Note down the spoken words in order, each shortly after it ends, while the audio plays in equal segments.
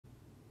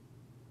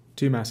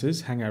Two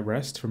masses hang at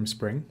rest from a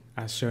spring,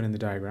 as shown in the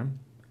diagram.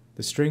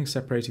 The string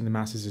separating the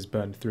masses is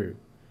burnt through.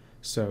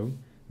 So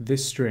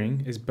this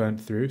string is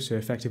burnt through, so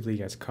effectively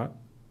gets cut.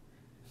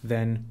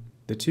 Then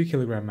the 2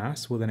 kilogram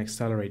mass will then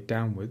accelerate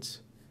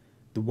downwards.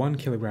 The 1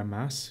 kilogram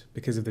mass,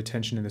 because of the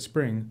tension in the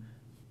spring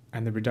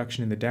and the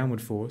reduction in the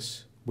downward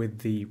force with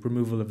the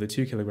removal of the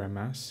 2 kilogram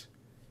mass,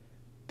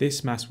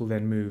 this mass will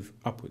then move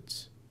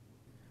upwards.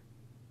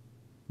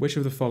 Which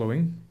of the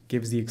following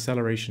gives the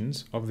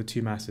accelerations of the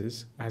two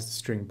masses as the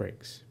string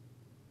breaks?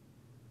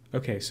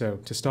 Okay, so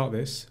to start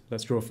this,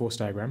 let's draw a force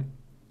diagram.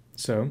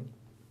 So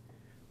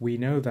we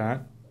know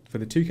that for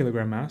the 2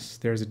 kilogram mass,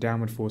 there is a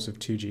downward force of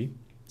 2g.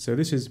 So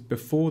this is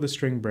before the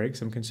string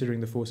breaks. I'm considering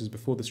the forces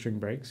before the string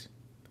breaks.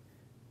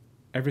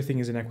 Everything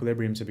is in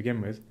equilibrium to begin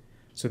with,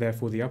 so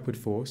therefore the upward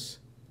force,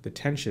 the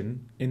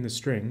tension in the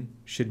string,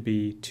 should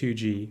be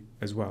 2g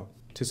as well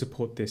to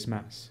support this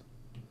mass.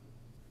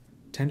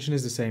 Tension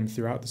is the same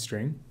throughout the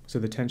string, so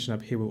the tension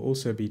up here will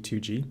also be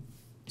 2g.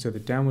 So the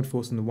downward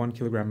force on the 1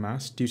 kilogram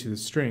mass due to the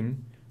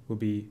string will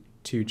be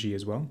 2g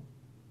as well.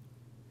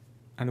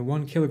 And the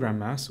 1 kilogram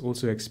mass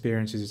also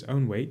experiences its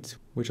own weight,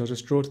 which I'll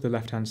just draw to the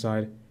left-hand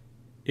side.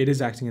 It is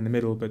acting in the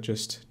middle, but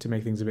just to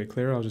make things a bit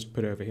clearer, I'll just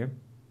put it over here.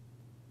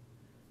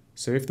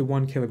 So if the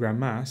 1 kilogram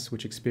mass,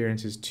 which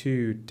experiences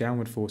two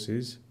downward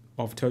forces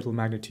of total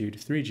magnitude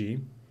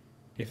 3g,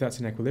 if that's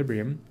in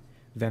equilibrium,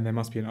 then there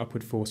must be an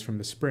upward force from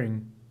the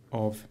spring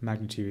of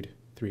magnitude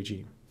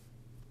 3g.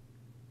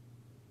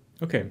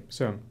 Okay,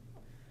 so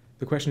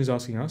the question is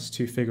asking us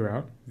to figure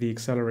out the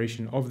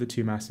acceleration of the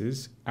two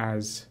masses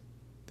as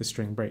the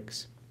string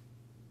breaks.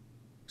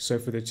 So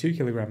for the 2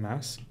 kilogram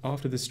mass,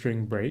 after the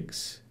string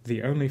breaks,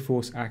 the only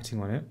force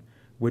acting on it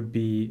would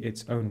be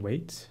its own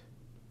weight.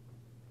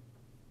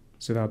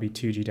 So that'll be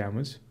 2g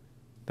downwards.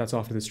 That's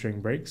after the string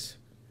breaks.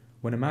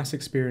 When a mass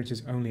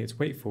experiences only its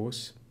weight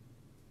force,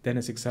 then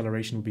its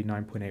acceleration will be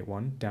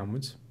 9.81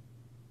 downwards.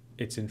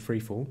 It's in free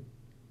fall.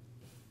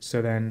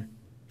 So then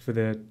for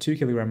the 2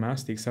 kilogram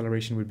mass, the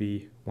acceleration would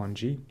be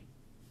 1g.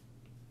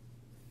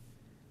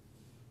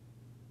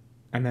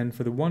 And then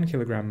for the 1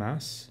 kilogram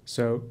mass,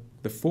 so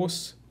the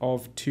force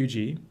of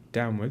 2g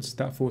downwards,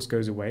 that force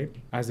goes away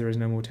as there is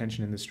no more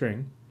tension in the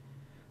string.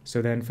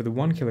 So then for the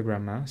 1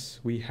 kilogram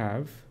mass, we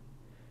have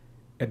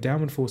a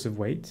downward force of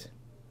weight,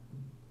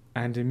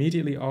 and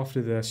immediately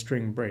after the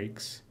string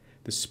breaks,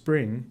 the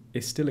spring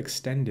is still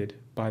extended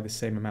by the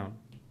same amount,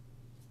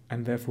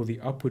 and therefore the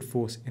upward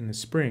force in the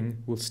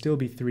spring will still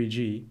be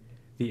 3g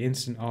the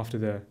instant after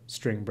the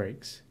string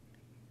breaks.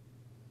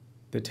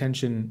 The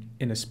tension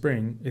in a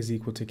spring is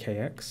equal to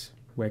kx,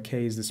 where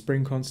k is the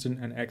spring constant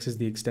and x is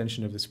the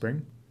extension of the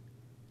spring.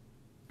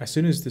 As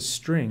soon as the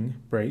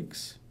string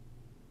breaks,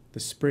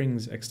 the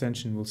spring's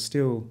extension will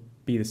still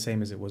be the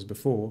same as it was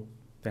before.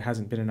 There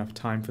hasn't been enough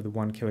time for the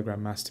 1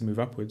 kilogram mass to move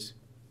upwards.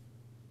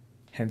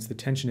 Hence the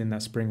tension in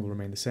that spring will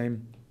remain the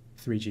same,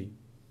 3g.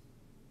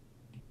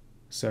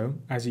 So,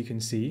 as you can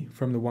see,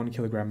 from the 1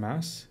 kilogram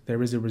mass,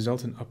 there is a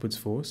resultant upwards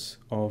force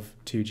of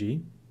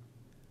 2g.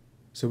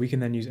 So we can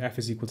then use F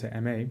is equal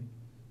to ma.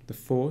 The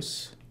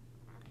force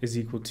is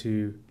equal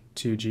to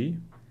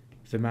 2g,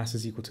 the mass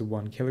is equal to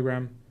 1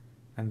 kilogram,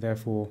 and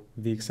therefore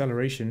the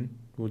acceleration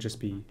will just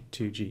be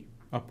 2g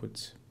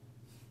upwards.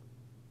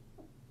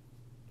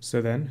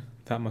 So then,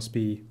 that must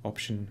be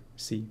option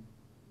C.